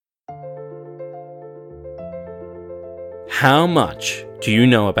How much do you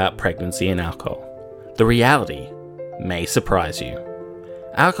know about pregnancy and alcohol? The reality may surprise you.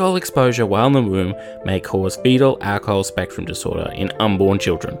 Alcohol exposure while in the womb may cause fetal alcohol spectrum disorder in unborn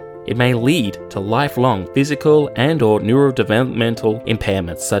children. It may lead to lifelong physical and/or neurodevelopmental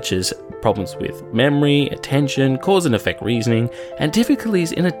impairments such as problems with memory, attention, cause and effect reasoning, and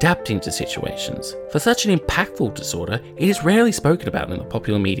difficulties in adapting to situations. For such an impactful disorder, it is rarely spoken about in the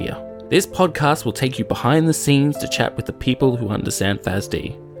popular media. This podcast will take you behind the scenes to chat with the people who understand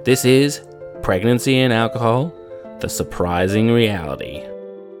FASD. This is Pregnancy and Alcohol, the Surprising Reality.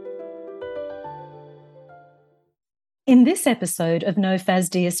 In this episode of No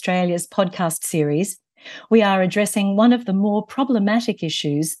FASD Australia's podcast series, we are addressing one of the more problematic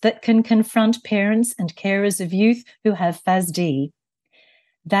issues that can confront parents and carers of youth who have FASD,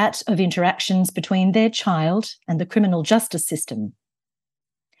 that of interactions between their child and the criminal justice system.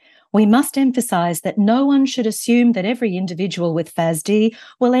 We must emphasise that no one should assume that every individual with FASD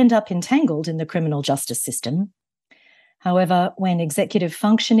will end up entangled in the criminal justice system. However, when executive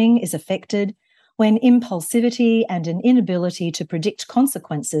functioning is affected, when impulsivity and an inability to predict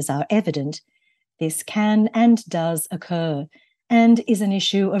consequences are evident, this can and does occur and is an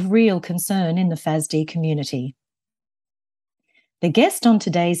issue of real concern in the FASD community. The guest on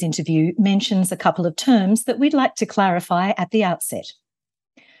today's interview mentions a couple of terms that we'd like to clarify at the outset.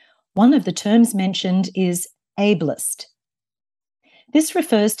 One of the terms mentioned is ableist. This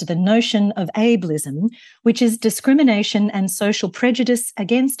refers to the notion of ableism, which is discrimination and social prejudice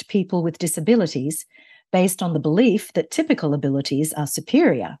against people with disabilities based on the belief that typical abilities are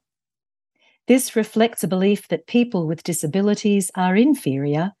superior. This reflects a belief that people with disabilities are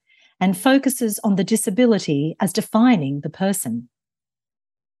inferior and focuses on the disability as defining the person.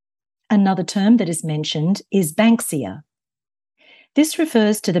 Another term that is mentioned is Banksia. This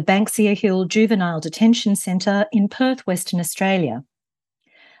refers to the Banksia Hill Juvenile Detention Centre in Perth, Western Australia.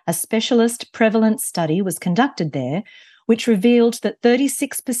 A specialist prevalence study was conducted there, which revealed that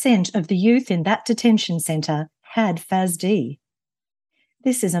 36% of the youth in that detention centre had FASD.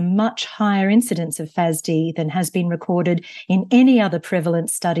 This is a much higher incidence of FASD than has been recorded in any other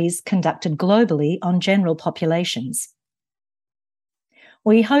prevalence studies conducted globally on general populations.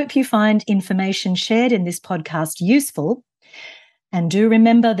 We hope you find information shared in this podcast useful. And do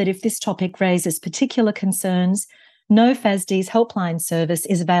remember that if this topic raises particular concerns, No FASD's helpline service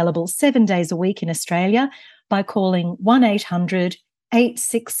is available 7 days a week in Australia by calling 1800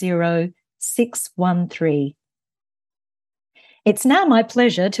 860 613. It's now my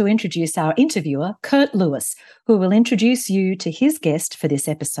pleasure to introduce our interviewer, Kurt Lewis, who will introduce you to his guest for this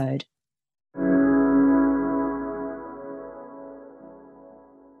episode.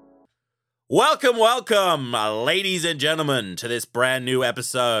 Welcome, ladies and gentlemen, to this brand new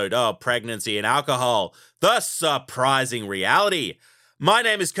episode of Pregnancy and Alcohol, the Surprising Reality. My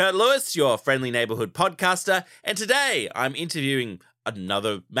name is Kurt Lewis, your friendly neighborhood podcaster, and today I'm interviewing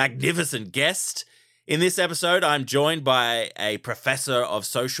another magnificent guest. In this episode, I'm joined by a professor of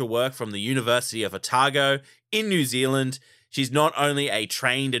social work from the University of Otago in New Zealand. She's not only a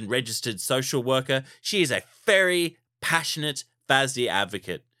trained and registered social worker, she is a very passionate FASD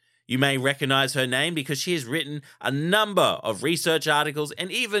advocate. You may recognize her name because she has written a number of research articles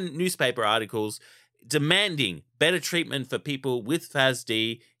and even newspaper articles demanding better treatment for people with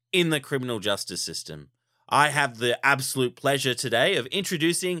FASD in the criminal justice system. I have the absolute pleasure today of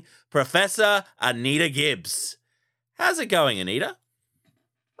introducing Professor Anita Gibbs. How's it going, Anita?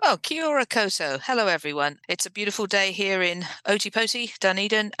 Well, kia ora koutou. Hello, everyone. It's a beautiful day here in Otipoti,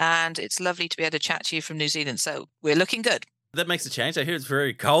 Dunedin, and it's lovely to be able to chat to you from New Zealand, so we're looking good. That makes a change. I hear it's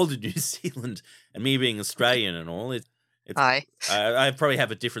very cold in New Zealand, and me being Australian and all, Hi. I probably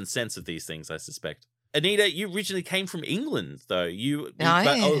have a different sense of these things, I suspect. Anita, you originally came from England, though.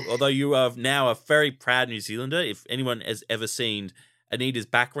 Although you are now a very proud New Zealander. If anyone has ever seen Anita's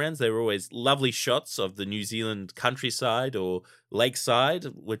backgrounds, they were always lovely shots of the New Zealand countryside or lakeside,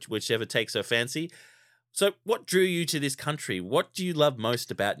 whichever takes her fancy. So what drew you to this country? What do you love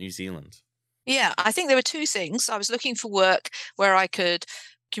most about New Zealand? Yeah, I think there were two things. I was looking for work where I could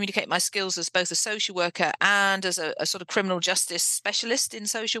communicate my skills as both a social worker and as a sort of criminal justice specialist in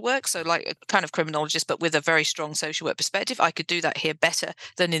social work. So like a kind of criminologist, but with a very strong social work perspective. I could do that here better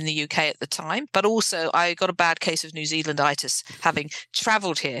than in the UK at the time. But also I got a bad case of New Zealanditis having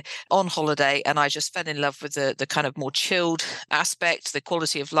travelled here on holiday, and I just fell in love with the kind of more chilled aspect, the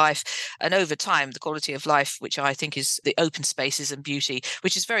quality of life. And over time, the quality of life, which I think is the open spaces and beauty,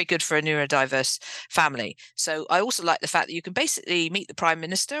 which is very good for a neurodiverse family. So I also like the fact that you can basically meet the Prime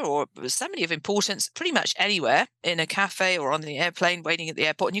Minister minister or somebody of importance pretty much anywhere, in a cafe or on the airplane waiting at the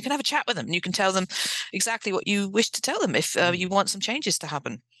airport, and you can have a chat with them and you can tell them exactly what you wish to tell them if you want some changes to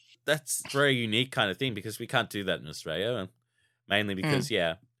happen. That's a very unique kind of thing because we can't do that in Australia, mainly because,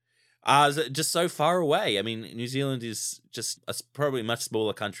 just so far away. I mean, New Zealand is just probably a much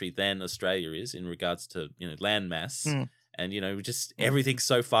smaller country than Australia is in regards to, land mass. And, everything's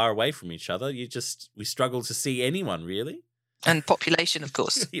so far away from each other. We struggle to see anyone, really. And population, of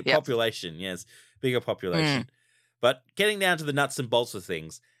course. Population, yes. Bigger population. But getting down to the nuts and bolts of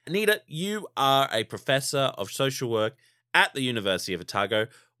things, Anita, you are a professor of social work at the University of Otago.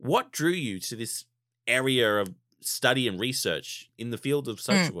 What drew you to this area of study and research in the field of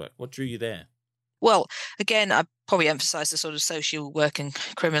social work? What drew you there? Well, again, I probably emphasize the sort of social work and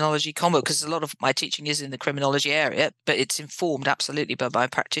criminology combo because a lot of my teaching is in the criminology area, but it's informed absolutely by my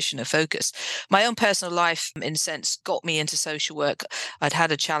practitioner focus. My own personal life, in a sense, got me into social work. I'd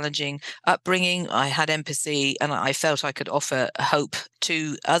had a challenging upbringing. I had empathy, and I felt I could offer hope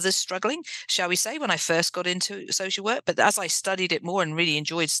to others struggling, shall we say, when I first got into social work. But as I studied it more and really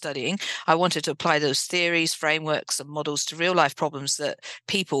enjoyed studying, I wanted to apply those theories, frameworks, and models to real life problems that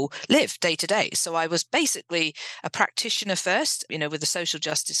people live day to day. So I was basically a practitioner first, with a social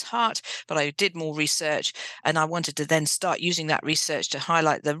justice heart, but I did more research, and I wanted to then start using that research to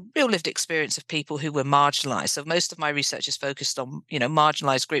highlight the real lived experience of people who were marginalized. So most of my research is focused on,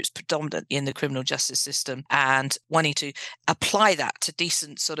 marginalized groups predominantly in the criminal justice system, and wanting to apply that to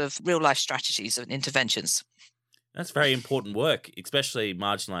decent sort of real life strategies and interventions. That's very important work, especially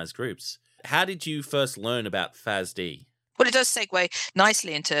marginalized groups. How did you first learn about FASD? Well, it does segue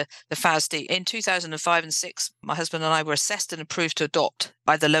nicely into the FASD. In 2005 and 6, my husband and I were assessed and approved to adopt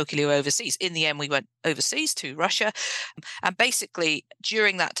either locally or overseas. In the end, we went overseas to Russia. And basically,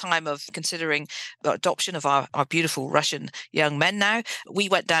 during that time of considering the adoption of our beautiful Russian young men now, we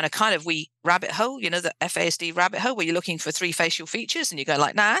went down a kind of rabbit hole, the FASD rabbit hole, where you're looking for 3 facial features and you go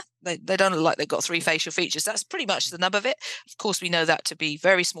like, nah, they don't look like they've got 3 facial features. That's pretty much the nub of it. Of course, we know that to be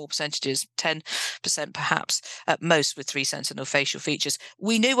very small percentages, 10% perhaps at most, with 3 sentinel facial features.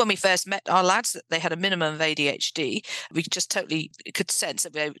 We knew when we first met our lads that they had a minimum of ADHD. We just totally could sense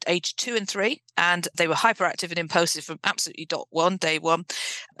that they were aged 2 and 3, and they were hyperactive and impulsive from absolutely day one.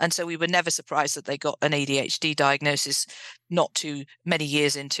 And so we were never surprised that they got an ADHD diagnosis not too many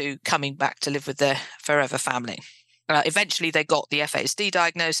years into coming back to live with their forever family. Eventually, they got the FASD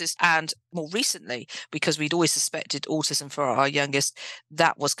diagnosis, and more recently, because we'd always suspected autism for our youngest,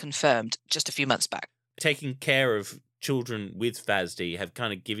 that was confirmed just a few months back. Taking care of children with FASD have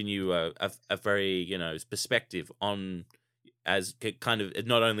kind of given you a very, perspective on, as kind of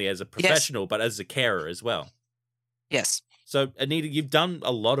not only as a professional, but as a carer as well. Yes. So, Anita, you've done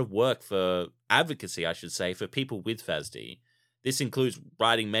a lot of work for advocacy, I should say, for people with FASD. This includes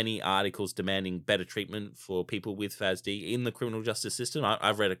writing many articles demanding better treatment for people with FASD in the criminal justice system.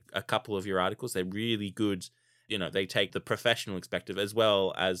 I've read a couple of your articles. They're really good. They take the professional perspective as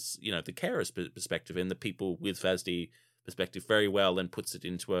well as, the carer's perspective and the people with FASD perspective very well, and puts it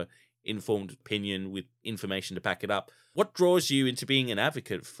into a informed opinion with information to back it up. What draws you into being an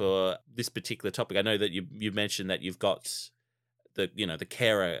advocate for this particular topic? I know that you mentioned that you've got the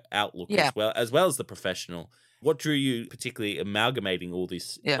carer outlook as well as the professional. What drew you particularly amalgamating all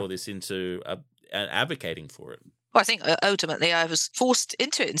this into advocating for it? Well, I think ultimately I was forced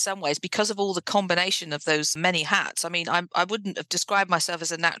into it in some ways because of all the combination of those many hats. I mean, I wouldn't have described myself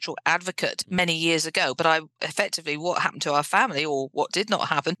as a natural advocate many years ago, but effectively what happened to our family, or what did not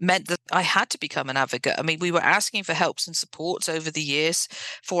happen, meant that I had to become an advocate. I mean, we were asking for helps and supports over the years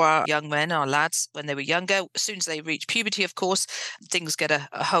for our young men, our lads, when they were younger. As soon as they reach puberty, of course, things get a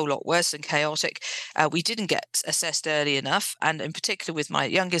whole lot worse and chaotic. We didn't get assessed early enough. And in particular with my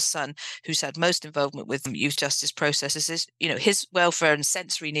youngest son, who's had most involvement with youth justice processes, is, his welfare and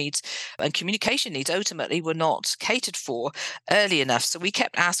sensory needs and communication needs ultimately were not catered for early enough. So we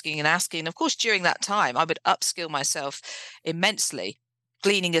kept asking and asking. And of course, during that time, I would upskill myself immensely,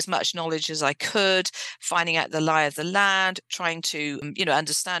 gleaning as much knowledge as I could, finding out the lie of the land, trying to,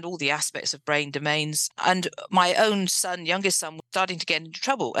 understand all the aspects of brain domains. And my own son, youngest son, was starting to get into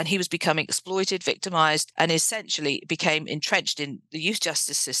trouble, and he was becoming exploited, victimized, and essentially became entrenched in the youth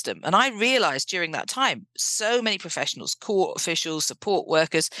justice system. And I realized during that time, so many professionals, court officials, support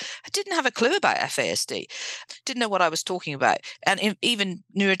workers, didn't have a clue about FASD, didn't know what I was talking about, and even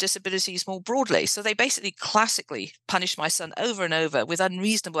neurodisabilities more broadly. So they basically classically punished my son over and over with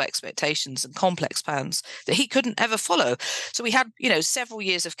unreasonable expectations and complex plans that he couldn't ever follow. So we had, several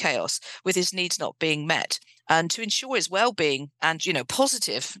years of chaos with his needs not being met. And to ensure its well-being and,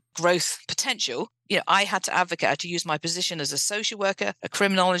 positive growth potential, I had to advocate, I had to use my position as a social worker, a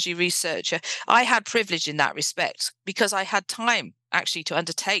criminology researcher. I had privilege in that respect because I had time actually to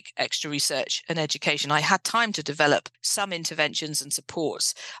undertake extra research and education. I had time to develop some interventions and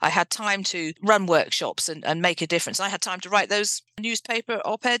supports. I had time to run workshops and make a difference. I had time to write those newspaper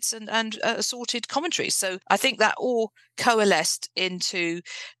op-eds and assorted commentaries. So I think that all coalesced into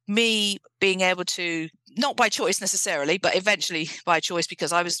me being able to, not by choice necessarily, but eventually by choice,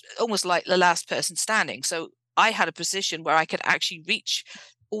 because I was almost like the last person standing. So I had a position where I could actually reach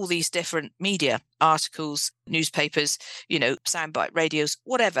all these different media, articles, newspapers, soundbite radios,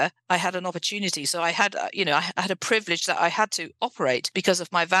 whatever. I had an opportunity. So I had, I had a privilege that I had to operate because of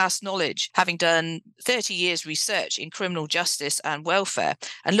my vast knowledge, having done 30 years research in criminal justice and welfare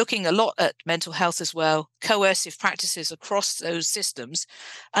and looking a lot at mental health as well, coercive practices across those systems,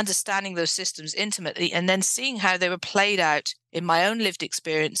 understanding those systems intimately, and then seeing how they were played out in my own lived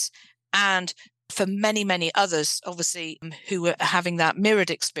experience and for many, many others, obviously, who were having that mirrored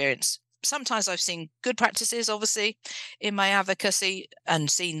experience. Sometimes I've seen good practices, obviously, in my advocacy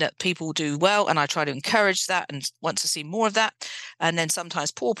and seen that people do well, and I try to encourage that and want to see more of that. And then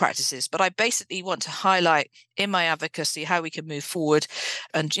sometimes poor practices. But I basically want to highlight in my advocacy how we can move forward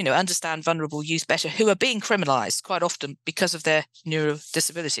and, understand vulnerable youth better who are being criminalized quite often because of their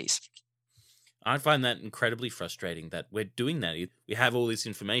neurodisabilities. I find that incredibly frustrating that we're doing that. We have all this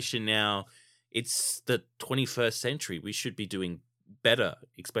information now. It's the 21st century. We should be doing better,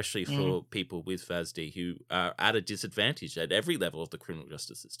 especially for people with FASD who are at a disadvantage at every level of the criminal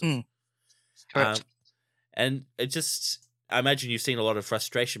justice system. Correct. And I imagine you've seen a lot of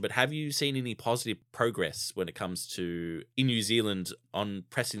frustration, but have you seen any positive progress when it comes to, in New Zealand, on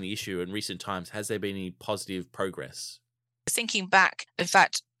pressing the issue in recent times? Has there been any positive progress? Thinking back, in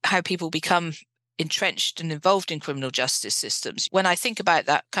fact, how people become entrenched and involved in criminal justice systems. When I think about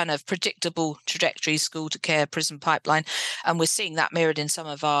that kind of predictable trajectory, school to care, prison pipeline, and we're seeing that mirrored in some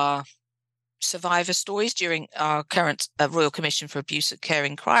of our survivor stories during our current Royal Commission for Abuse of Care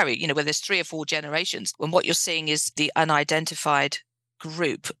inquiry, where there's 3 or 4 generations, when what you're seeing is the unidentified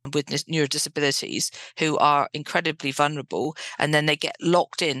group with neurodisabilities who are incredibly vulnerable, and then they get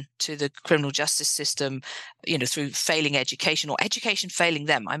locked in to the criminal justice system, through failing education or education failing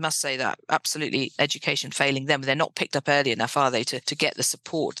them. I must say that absolutely education failing them. They're not picked up early enough, are they, to get the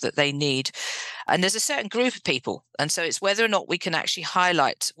support that they need. And there's a certain group of people. And so it's whether or not we can actually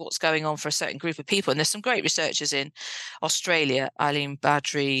highlight what's going on for a certain group of people. And there's some great researchers in Australia, Eileen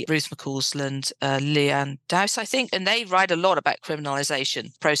Badry, Ruth McCausland, Leanne Dowse, I think, and they write a lot about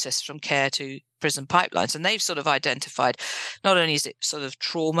criminalisation process from care to prison pipelines. And they've sort of identified not only is it sort of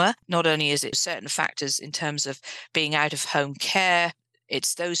trauma, not only is it certain factors in terms of being out of home care,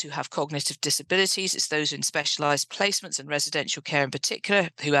 it's those who have cognitive disabilities, it's those in specialised placements and residential care in particular,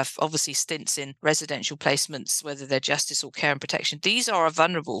 who have obviously stints in residential placements, whether they're justice or care and protection. These are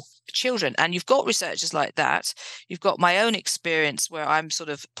vulnerable children. And you've got researchers like that. You've got my own experience where I'm sort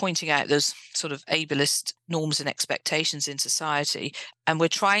of pointing out those sort of ableist norms and expectations in society. And we're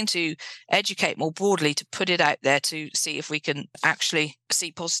trying to educate more broadly to put it out there to see if we can actually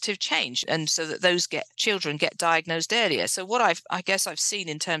see positive change, and so that those children get diagnosed earlier. So what I guess I've seen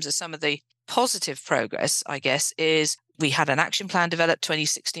in terms of some of the positive progress, is we had an action plan developed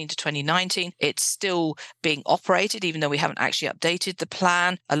 2016 to 2019. It's still being operated, even though we haven't actually updated the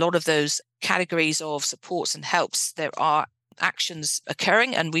plan. A lot of those categories of supports and helps, there are actions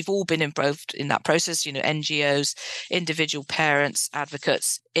occurring, and we've all been involved in that process, NGOs, individual parents,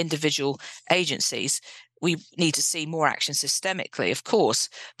 advocates, individual agencies. We need to see more action systemically, of course.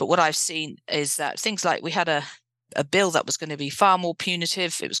 But what I've seen is that things like we had a bill that was going to be far more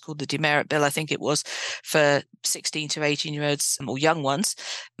punitive. It was called the Demerit Bill, I think it was, for 16 to 18-year-olds or young ones.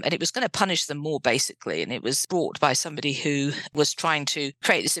 And it was going to punish them more, basically. And it was brought by somebody who was trying to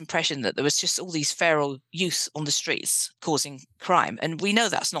create this impression that there was just all these feral youth on the streets causing crime. And we know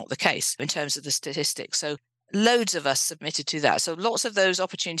that's not the case in terms of the statistics. So loads of us submitted to that. So lots of those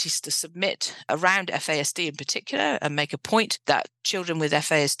opportunities to submit around FASD in particular, and make a point that children with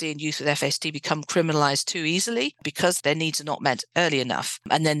FASD and youth with FASD become criminalized too easily because their needs are not met early enough.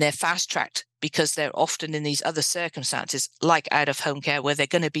 And then they're fast-tracked because they're often in these other circumstances, like out-of-home care, where they're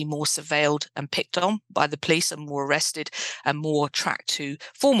going to be more surveilled and picked on by the police and more arrested and more tracked to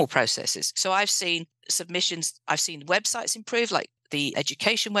formal processes. So I've seen submissions, I've seen websites improve, like the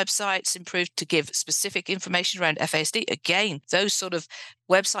education websites improved to give specific information around FASD. Again, those sort of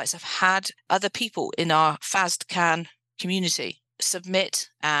websites have had other people in our FASD-CAN community submit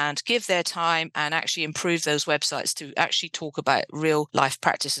and give their time and actually improve those websites to actually talk about real life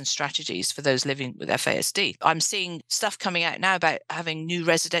practice and strategies for those living with FASD. I'm seeing stuff coming out now about having new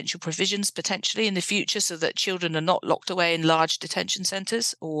residential provisions potentially in the future so that children are not locked away in large detention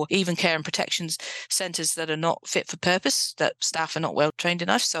centres or even care and protection centres that are not fit for purpose, that staff are not well trained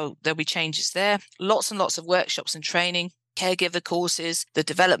enough. So there'll be changes there. Lots and lots of workshops and training, caregiver courses, the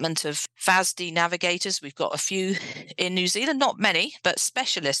development of FASD navigators. We've got a few in New Zealand, not many, but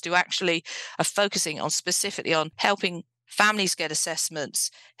specialists who actually are focusing on specifically on helping families get assessments,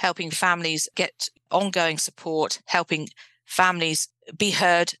 helping families get ongoing support, helping families be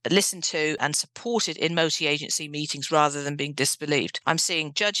heard, listened to and supported in multi-agency meetings rather than being disbelieved. I'm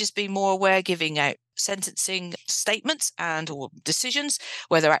seeing judges be more aware, giving out sentencing statements and or decisions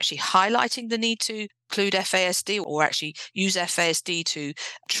where they're actually highlighting the need to include FASD or actually use FASD to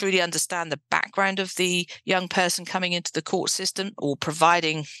truly understand the background of the young person coming into the court system, or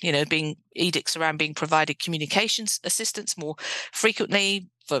providing, being edicts around being provided communications assistance more frequently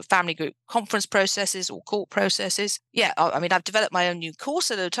for family group conference processes or court processes. Yeah, I mean, I've developed my own new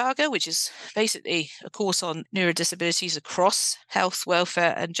course at Otago, which is basically a course on neurodisabilities across health,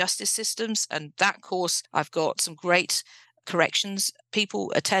 welfare and justice systems. And that course, I've got some great corrections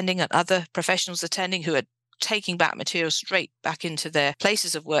people attending and other professionals attending who are taking back material straight back into their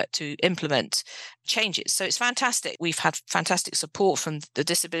places of work to implement changes. So it's fantastic. We've had fantastic support from the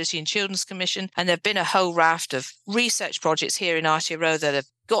Disability and Children's Commission, and there have been a whole raft of research projects here in Aotearoa that have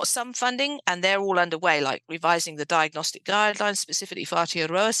got some funding, and they're all underway, like revising the diagnostic guidelines specifically for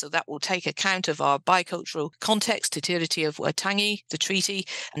Aotearoa. So that will take account of our bicultural context, Te Tiriti of Waitangi, the treaty,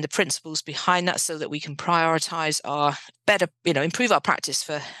 and the principles behind that, so that we can prioritise our better, improve our practice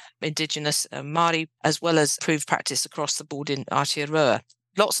for Indigenous Māori, as well as improve practice across the board in Aotearoa.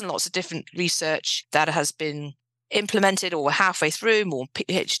 Lots and lots of different research that has been implemented or halfway through, more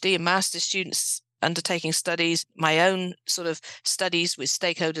PhD and master's students undertaking studies, my own sort of studies with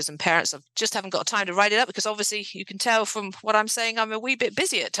stakeholders and parents. I just haven't got time to write it up because obviously you can tell from what I'm saying, I'm a wee bit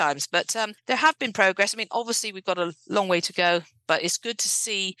busy at times, but there have been progress. I mean, obviously we've got a long way to go, but it's good to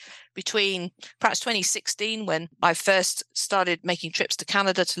see between perhaps 2016 when I first started making trips to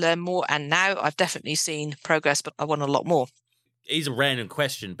Canada to learn more, and now I've definitely seen progress, but I want a lot more. It's a random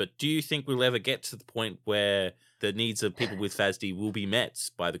question, but do you think we'll ever get to the point where the needs of people with FASD will be met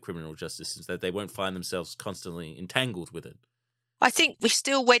by the criminal justice system, that they won't find themselves constantly entangled with it? I think we're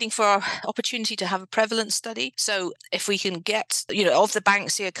still waiting for our opportunity to have a prevalence study. So if we can get, of the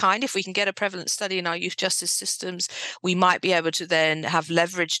Banksia kind, if we can get a prevalence study in our youth justice systems, we might be able to then have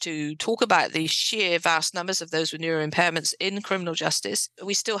leverage to talk about the sheer vast numbers of those with neuro impairments in criminal justice.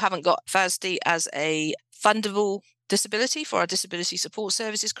 We still haven't got FASD as a fundable disability for our disability support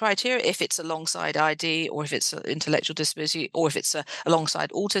services criteria, if it's alongside ID or if it's intellectual disability or if it's alongside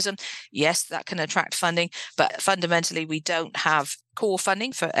autism. Yes, that can attract funding, but fundamentally we don't have core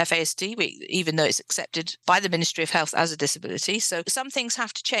funding for FASD, even though it's accepted by the Ministry of Health as a disability. So some things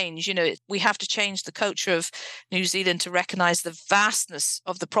have to change. We have to change the culture of New Zealand to recognise the vastness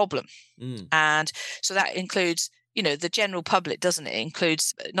of the problem. And so that includes the general public, doesn't it? It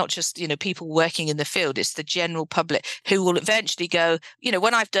includes not just, people working in the field, it's the general public who will eventually go,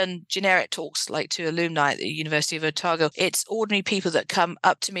 when I've done generic talks like to alumni at the University of Otago, it's ordinary people that come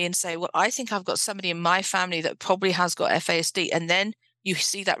up to me and say, well, I think I've got somebody in my family that probably has got FASD. And then you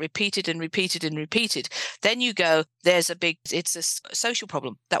see that repeated and repeated and repeated. Then you go, it's a social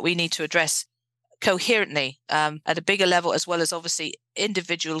problem that we need to address coherently at a bigger level, as well as obviously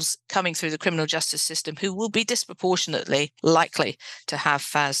individuals coming through the criminal justice system who will be disproportionately likely to have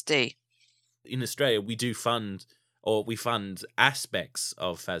FASD. In Australia, we fund aspects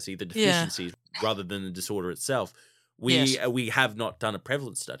of FASD, the deficiencies, rather than the disorder itself. We have not done a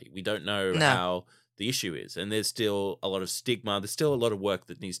prevalence study. We don't know how the issue is, and there's still a lot of stigma. There's still a lot of work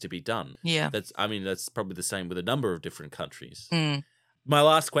that needs to be done. Yeah, that's probably the same with a number of different countries. My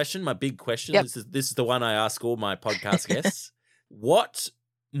last question, my big question, this is the one I ask all my podcast guests. What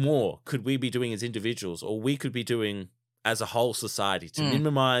more could we be doing as individuals, or we could be doing as a whole society, to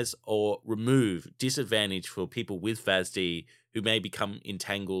minimize or remove disadvantage for people with FASD who may become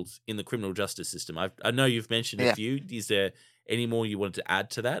entangled in the criminal justice system? I know you've mentioned a few. Is there any more you wanted to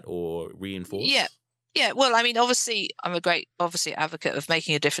add to that or reinforce? Yeah, well, I mean, obviously, I'm a great, advocate of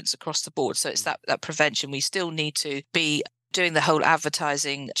making a difference across the board. So it's that prevention. We still need to be doing the whole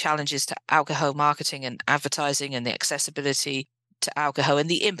advertising challenges to alcohol marketing and advertising and the accessibility to alcohol and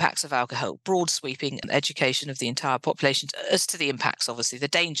the impacts of alcohol, broad sweeping education of the entire population as to the impacts, obviously, the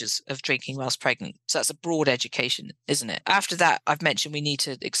dangers of drinking whilst pregnant. So that's a broad education, isn't it? After that, I've mentioned we need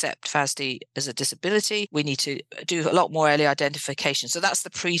to accept FASD as a disability. We need to do a lot more early identification. So that's the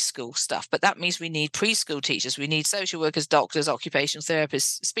preschool stuff. But that means we need preschool teachers. We need social workers, doctors, occupational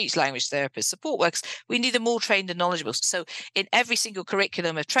therapists, speech language therapists, support workers. We need them all trained and knowledgeable. So in every single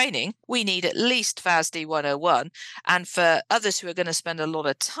curriculum of training, we need at least FASD 101. And for others who are going to spend a lot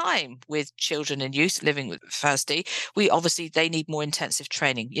of time with children and youth living with FASD, they need more intensive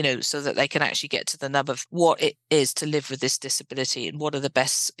training, so that they can actually get to the nub of what it is to live with this disability and what are the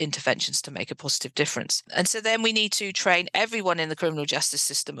best interventions to make a positive difference. And so then we need to train everyone in the criminal justice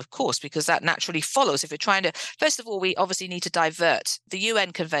system, of course, because that naturally follows. If we're trying to, first of all, we obviously need to divert the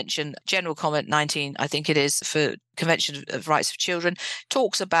UN Convention, General Comment 19, I think it is, for Convention of Rights of Children,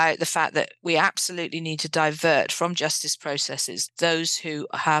 talks about the fact that we absolutely need to divert from justice processes those who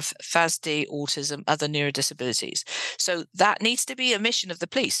have FASD, autism, other neurodisabilities. So that needs to be a mission of the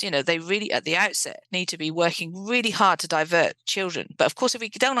police. They really, at the outset, need to be working really hard to divert children. But of course, if we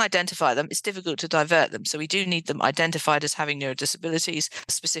don't identify them, it's difficult to divert them. So we do need them identified as having neurodisabilities,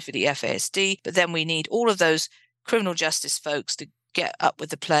 specifically FASD. But then we need all of those criminal justice folks to get up with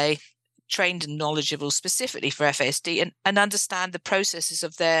the play, trained and knowledgeable specifically for FASD, and understand the processes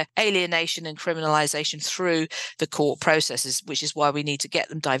of their alienation and criminalization through the court processes, which is why we need to get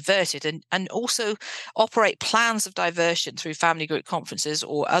them diverted and also operate plans of diversion through family group conferences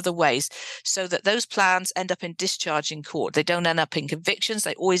or other ways so that those plans end up in discharge in court. They don't end up in convictions.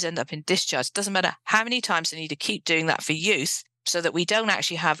 They always end up in discharge. It doesn't matter how many times they need to keep doing that for youth, so that we don't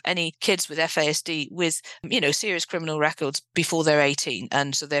actually have any kids with FASD with, serious criminal records before they're 18.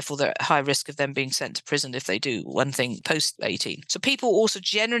 And so therefore they're at high risk of them being sent to prison if they do one thing post 18. So people also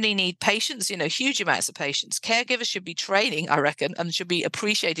generally need patience, huge amounts of patience. Caregivers should be training, I reckon, and should be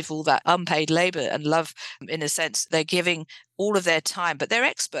appreciative of all that unpaid labor and love. In a sense, they're giving all of their time, but they're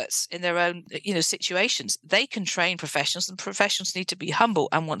experts in their own, situations. They can train professionals, and professionals need to be humble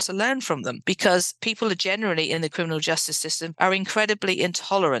and want to learn from them, because people are generally in the criminal justice system are incredibly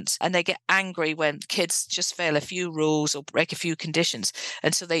intolerant, and they get angry when kids just fail a few rules or break a few conditions.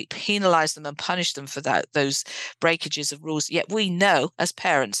 And so they penalize them and punish them for those breakages of rules. Yet we know as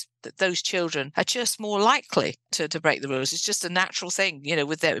parents that those children are just more likely to break the rules. It's just a natural thing,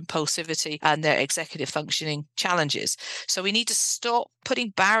 with their impulsivity and their executive functioning challenges. So we need to stop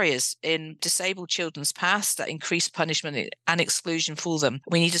putting barriers in disabled children's paths that increase punishment and exclusion for them.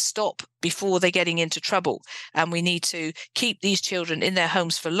 We need to stop before they're getting into trouble. And we need to keep these children in their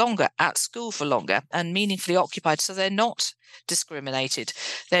homes for longer, at school for longer, and meaningfully occupied, so they're not discriminated.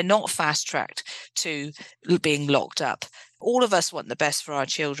 They're not fast-tracked to being locked up. All of us want the best for our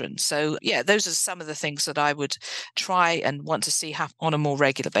children. So, those are some of the things that I would try and want to see happen on a more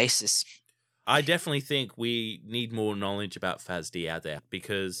regular basis. I definitely think we need more knowledge about FASD out there,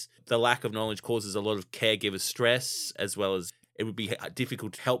 because the lack of knowledge causes a lot of caregiver stress, as well as it would be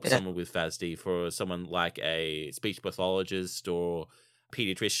difficult to help someone with FASD, for someone like a speech pathologist or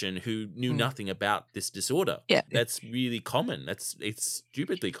pediatrician who knew nothing about this disorder. Yeah. That's really common. It's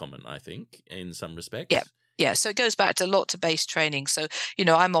stupidly common, I think, in some respects. Yeah. Yeah, so it goes back to a lot to base training. So,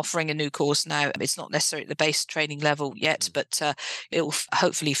 I'm offering a new course now. It's not necessarily at the base training level yet, but it will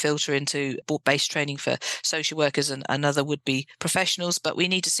hopefully filter into base training for social workers and other would-be professionals. But we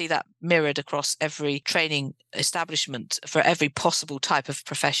need to see that mirrored across every training establishment for every possible type of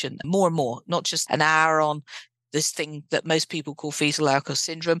profession, more and more, not just an hour on this thing that most people call fetal alcohol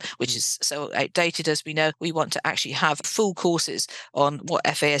syndrome, which is so outdated, as we know. We want to actually have full courses on what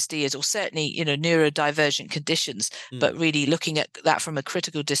FASD is, or certainly, neurodivergent conditions, but really looking at that from a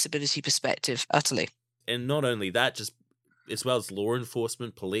critical disability perspective, utterly. And not only that, just as well as law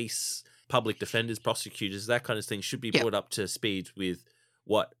enforcement, police, public defenders, prosecutors, that kind of thing should be brought up to speed with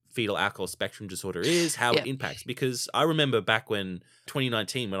what fetal alcohol spectrum disorder is, how it impacts. Because I remember back when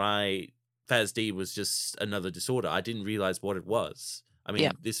 2019, when FASD was just another disorder, I didn't realize what it was. I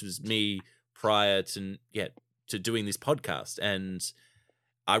mean, this was me prior to doing this podcast, and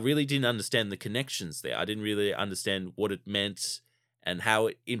I really didn't understand the connections there. I didn't really understand what it meant and how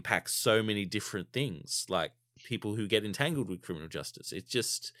it impacts so many different things, like people who get entangled with criminal justice.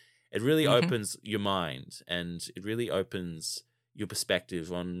 It really opens your mind, and it really opens your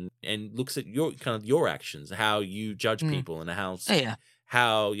perspective on, and looks at your actions, how you judge people, and how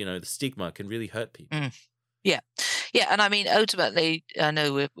the stigma can really hurt people. Yeah. And I mean, ultimately, I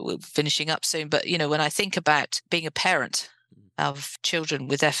know we're finishing up soon, but when I think about being a parent of children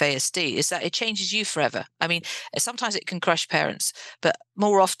with FASD is that it changes you forever. I mean, sometimes it can crush parents, but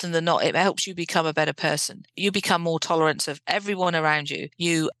more often than not, it helps you become a better person. You become more tolerant of everyone around you.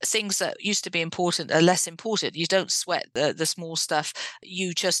 Things that used to be important are less important. You don't sweat the small stuff.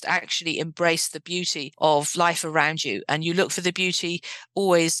 You just actually embrace the beauty of life around you, and you look for the beauty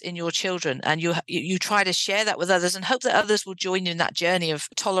always in your children, and you try to share that with others and hope that others will join you in that journey of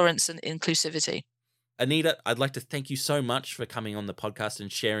tolerance and inclusivity. Anita, I'd like to thank you so much for coming on the podcast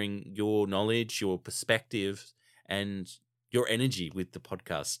and sharing your knowledge, your perspective, and your energy with the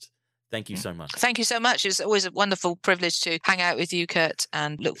podcast. Thank you so much. Thank you so much. It's always a wonderful privilege to hang out with you, Kurt,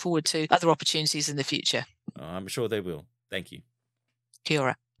 and look forward to other opportunities in the future. I'm sure they will. Thank you. Kia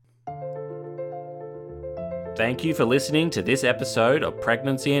ora. Thank you for listening to this episode of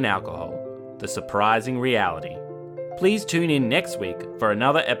Pregnancy and Alcohol, The Surprising Reality. Please tune in next week for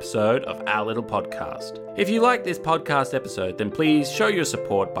another episode of our little podcast. If you like this podcast episode, then please show your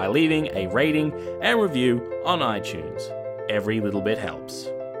support by leaving a rating and review on iTunes. Every little bit helps.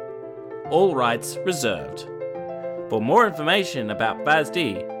 All rights reserved. For more information about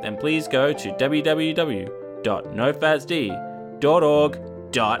FASD, then please go to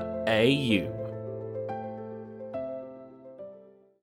www.nofasd.org.au.